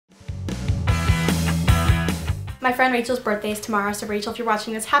My friend Rachel's birthday is tomorrow, so Rachel, if you're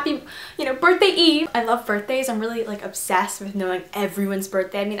watching this, happy, birthday eve. I love birthdays. I'm really like obsessed with knowing everyone's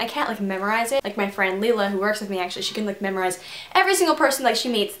birthday. I mean, I can't like memorize it. Like my friend Leela, who works with me, actually, she can like memorize every single person like she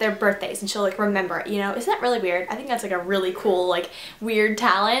meets, their birthdays, and she'll like remember it, Isn't that really weird? I think that's like a really cool, like weird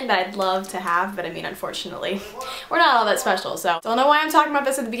talent that I'd love to have, but I mean, unfortunately, we're not all that special, so don't know why I'm talking about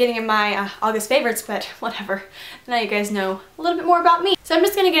this at the beginning of my August favorites, but whatever. Now you guys know a little bit more about me. So I'm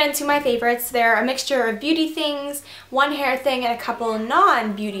just gonna get into my favorites. They're a mixture of beauty things, one hair thing, and a couple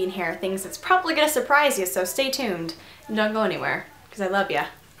non-beauty and hair things that's probably gonna surprise you, so stay tuned and don't go anywhere, because I love ya.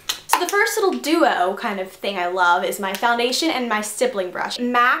 So the first little duo kind of thing I love is my foundation and my stippling brush.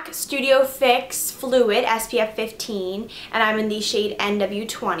 MAC Studio Fix Fluid SPF 15, and I'm in the shade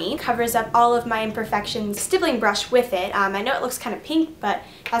NW20. Covers up all of my imperfections. Stippling brush with it. I know it looks kind of pink, but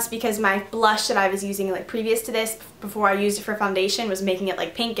that's because my blush that I was using like previous to this, before I used it for foundation, was making it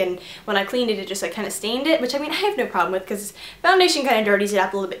like pink, and when I cleaned it, it just like kind of stained it, which I mean I have no problem with because foundation kind of dirties it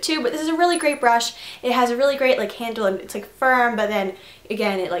up a little bit too, but this is a really great brush. It has a really great like handle, and it's like firm, but then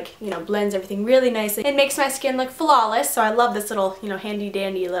again it like blends everything really nicely. It makes my skin look flawless, so I love this little handy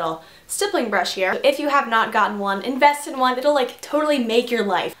dandy little stippling brush here. If you have not gotten one, invest in one. It'll like totally make your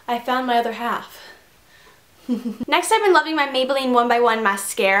life. I found my other half. Next, I've been loving my Maybelline 1x1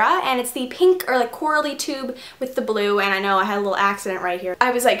 mascara, and it's the pink or like corally tube with the blue, and I know I had a little accident right here.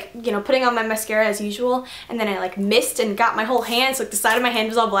 I was like, putting on my mascara as usual, and then I like missed and got my whole hand, so like the side of my hand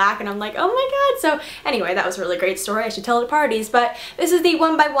was all black, and I'm like, oh my god. So anyway, that was a really great story. I should tell it at parties, but this is the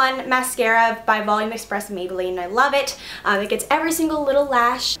 1x1 mascara by VolumExpress Maybelline, and I love it. It gets every single little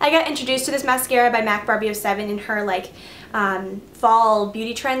lash. I got introduced to this mascara by Mac Barbie 07 in her like fall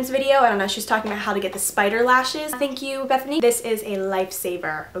beauty trends video. I don't know, she was talking about how to get the spider lashes. Thank you, Bethany. This is a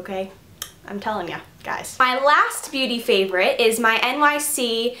lifesaver, okay? I'm telling you, guys. My last beauty favorite is my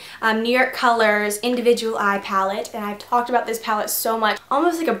NYC New York Colors Individual Eye Palette, and I've talked about this palette so much.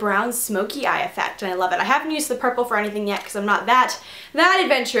 Almost like a brown smoky eye effect, and I love it. I haven't used the purple for anything yet because I'm not that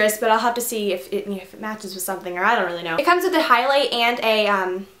adventurous, but I'll have to see if it matches with something, or I don't really know. It comes with a highlight and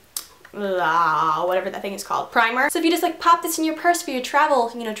a whatever that thing is called, primer. So if you just like pop this in your purse for your travel,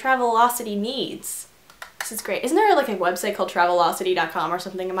 Travelocity needs. This is great. Isn't there like a website called Travelocity.com or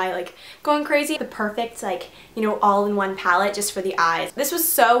something? Am I like going crazy? The perfect like, all-in-one palette just for the eyes. This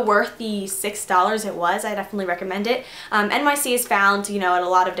was so worth the $6 it was. I definitely recommend it. NYC is found, at a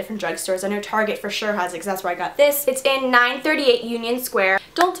lot of different drugstores. I know Target for sure has it because that's where I got this. It's in 938 Union Square.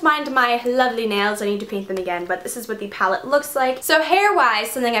 Don't mind my lovely nails. I need to paint them again, but this is what the palette looks like. So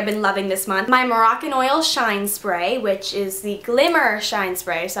hair-wise, something I've been loving this month, my MoroccanOil Shine Spray, which is the Glimmer Shine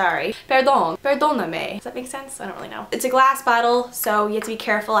Spray, sorry. Perdóname. Does that make sense? I don't really know. It's a glass bottle, so you have to be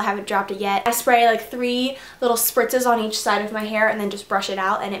careful. I haven't dropped it yet. I spray like 3 little spritzes on each side of my hair and then just brush it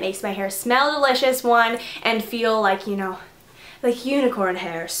out, and it makes my hair smell delicious, and feel like, like unicorn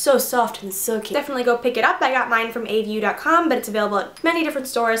hair. So soft and silky. Definitely go pick it up. I got mine from AveYou.com, but it's available at many different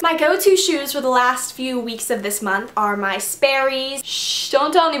stores. My go-to shoes for the last few weeks of this month are my Sperry's. Shh,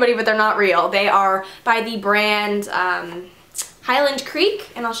 don't tell anybody, but they're not real. They are by the brand, Highland Creek,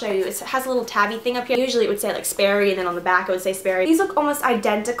 and I'll show you. It has a little tabby thing up here. Usually it would say like Sperry, and then on the back it would say Sperry. These look almost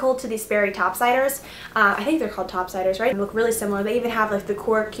identical to the Sperry topsiders. I think they're called topsiders, right? They look really similar. They even have like the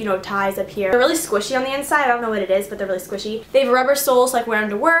cork, ties up here. They're really squishy on the inside. I don't know what it is, but they're really squishy. They have rubber soles, like wear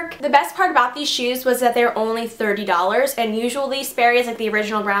them to work. The best part about these shoes was that they're only $30, and usually Sperry's, like the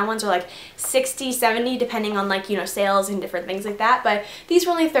original brown ones, are like $60, $70, depending on like, sales and different things like that, but these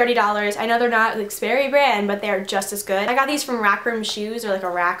were only $30. I know they're not like Sperry brand, but they're just as good. I got these from Rack Room Shoes, or like a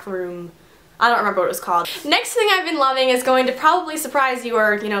Rack Room, I don't remember what it was called. Next thing I've been loving is going to probably surprise you,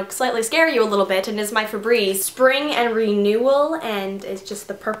 or slightly scare you a little bit, and is my Febreze Spring and Renewal, and it's just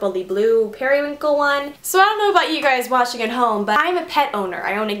the purpley blue periwinkle one. So I don't know about you guys watching at home, but I'm a pet owner.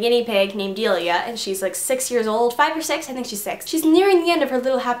 I own a guinea pig named Delia, and she's like 6 years old, 5 or 6, I think she's 6. She's nearing the end of her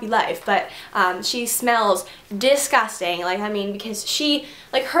little happy life, but she smells disgusting. Like, I mean, because she,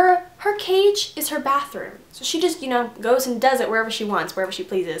 like her cage is her bathroom. So she just, goes and does it wherever she wants, wherever she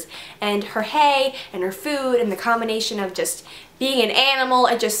pleases. And her hay and her food and the combination of just being an animal,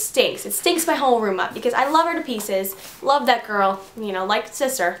 it just stinks. It stinks my whole room up because I love her to pieces. Love that girl, like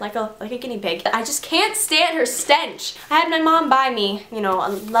sister, like a guinea pig. I just can't stand her stench. I had my mom buy me, a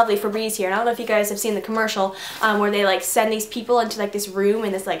lovely Febreze here. And I don't know if you guys have seen the commercial where they like send these people into like this room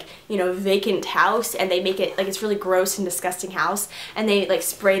in this like, vacant house, and they make it like it's really gross and disgusting house, and they like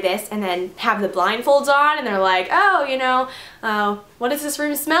spray this and then have the blindfolds on, and they're like, oh, what does this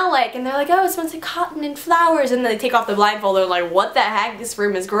room smell like? And they're like, oh, it smells like cotton and flowers. And then they take off the blindfold and they're like, what the heck? This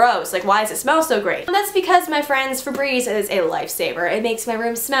room is gross. Like, why does it smell so great? And that's because my friend's Febreze is a lifesaver. It makes my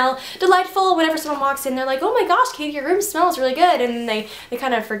room smell delightful. Whenever someone walks in, they're like, oh my gosh, Katie, your room smells really good. And then they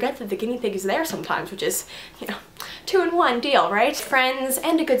kind of forget that the guinea pig is there sometimes, which is, you know, 2-in-1 deal, right? Friends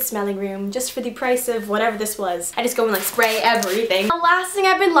and a good smelling room, just for the price of whatever this was. I just go and like spray everything. The last thing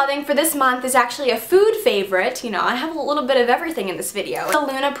I've been loving for this month is actually a food favorite. You know, I have a little bit of everything in this video. It's a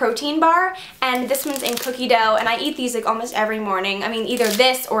Luna protein bar, and this one's in cookie dough, and I eat these like almost every morning. I mean, either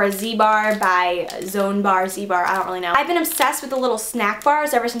this or a Z-bar by Zone Bar, Z-Bar, I don't really know. I've been obsessed with the little snack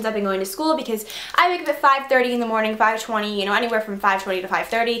bars ever since I've been going to school because I wake up at 5:30 in the morning, 5:20, you know, anywhere from 5:20 to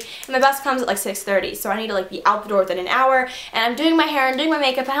 5:30, and my bus comes at like 6:30, so I need to like be out the door within an hour, and I'm doing my hair and doing my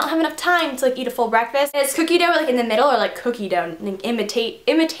makeup, and I don't have enough time to like eat a full breakfast. And it's cookie dough like in the middle, or like cookie dough, like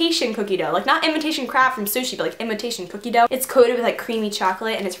imitation cookie dough, like not imitation crab from sushi, but like imitation cookie dough. It's coated with like creamy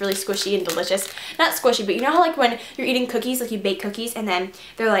chocolate, and it's really squishy and delicious. Not squishy, but you know how like when you're eating cookies, like you bake cookies, and then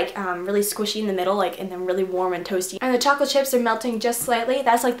they're like really squishy in the middle, like, and then really warm and toasty, and the chocolate chips are melting just slightly.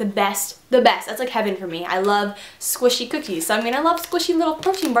 That's like the best. That's like heaven for me. I love squishy cookies, so I mean I love squishy little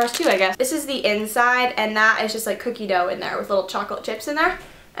protein bars too, I guess. This is the inside, and that is just like cookie dough in there with little chocolate chips in there,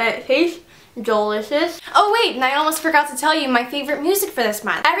 and it tastes delicious. Oh wait, and I almost forgot to tell you my favorite music for this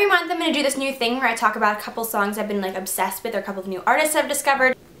month. Every month I'm going to do this new thing where I talk about a couple songs I've been like obsessed with, or a couple of new artists I've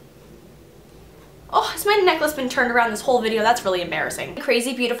discovered. Oh, has my necklace been turned around this whole video? That's really embarrassing.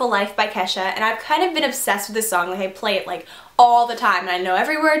 Crazy Beautiful Life by Kesha, and I've kind of been obsessed with this song. Like I play it like all the time, and I know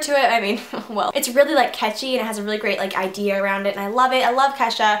every word to it. I mean, well, it's really like catchy, and it has a really great like idea around it, and I love it. I love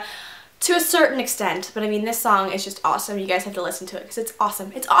Kesha to a certain extent, but I mean this song is just awesome. You guys have to listen to it because it's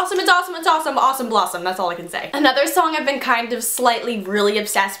awesome. It's awesome, it's awesome, it's awesome, awesome blossom. That's all I can say. Another song I've been kind of slightly really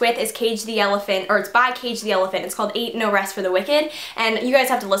obsessed with is Cage the Elephant, or it's by Cage the Elephant. It's called Ain't No Rest for the Wicked, and you guys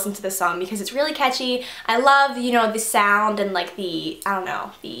have to listen to this song because it's really catchy. I love, you know, the sound and like the, I don't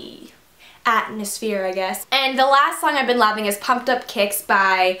know, the atmosphere, I guess. And the last song I've been loving is Pumped Up Kicks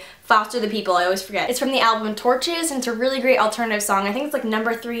by Foster the People. I always forget. It's from the album Torches, and it's a really great alternative song. I think it's like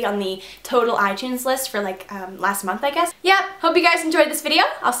number 3 on the total iTunes list for like last month, I guess. Yep, hope you guys enjoyed this video.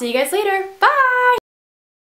 I'll see you guys later. Bye!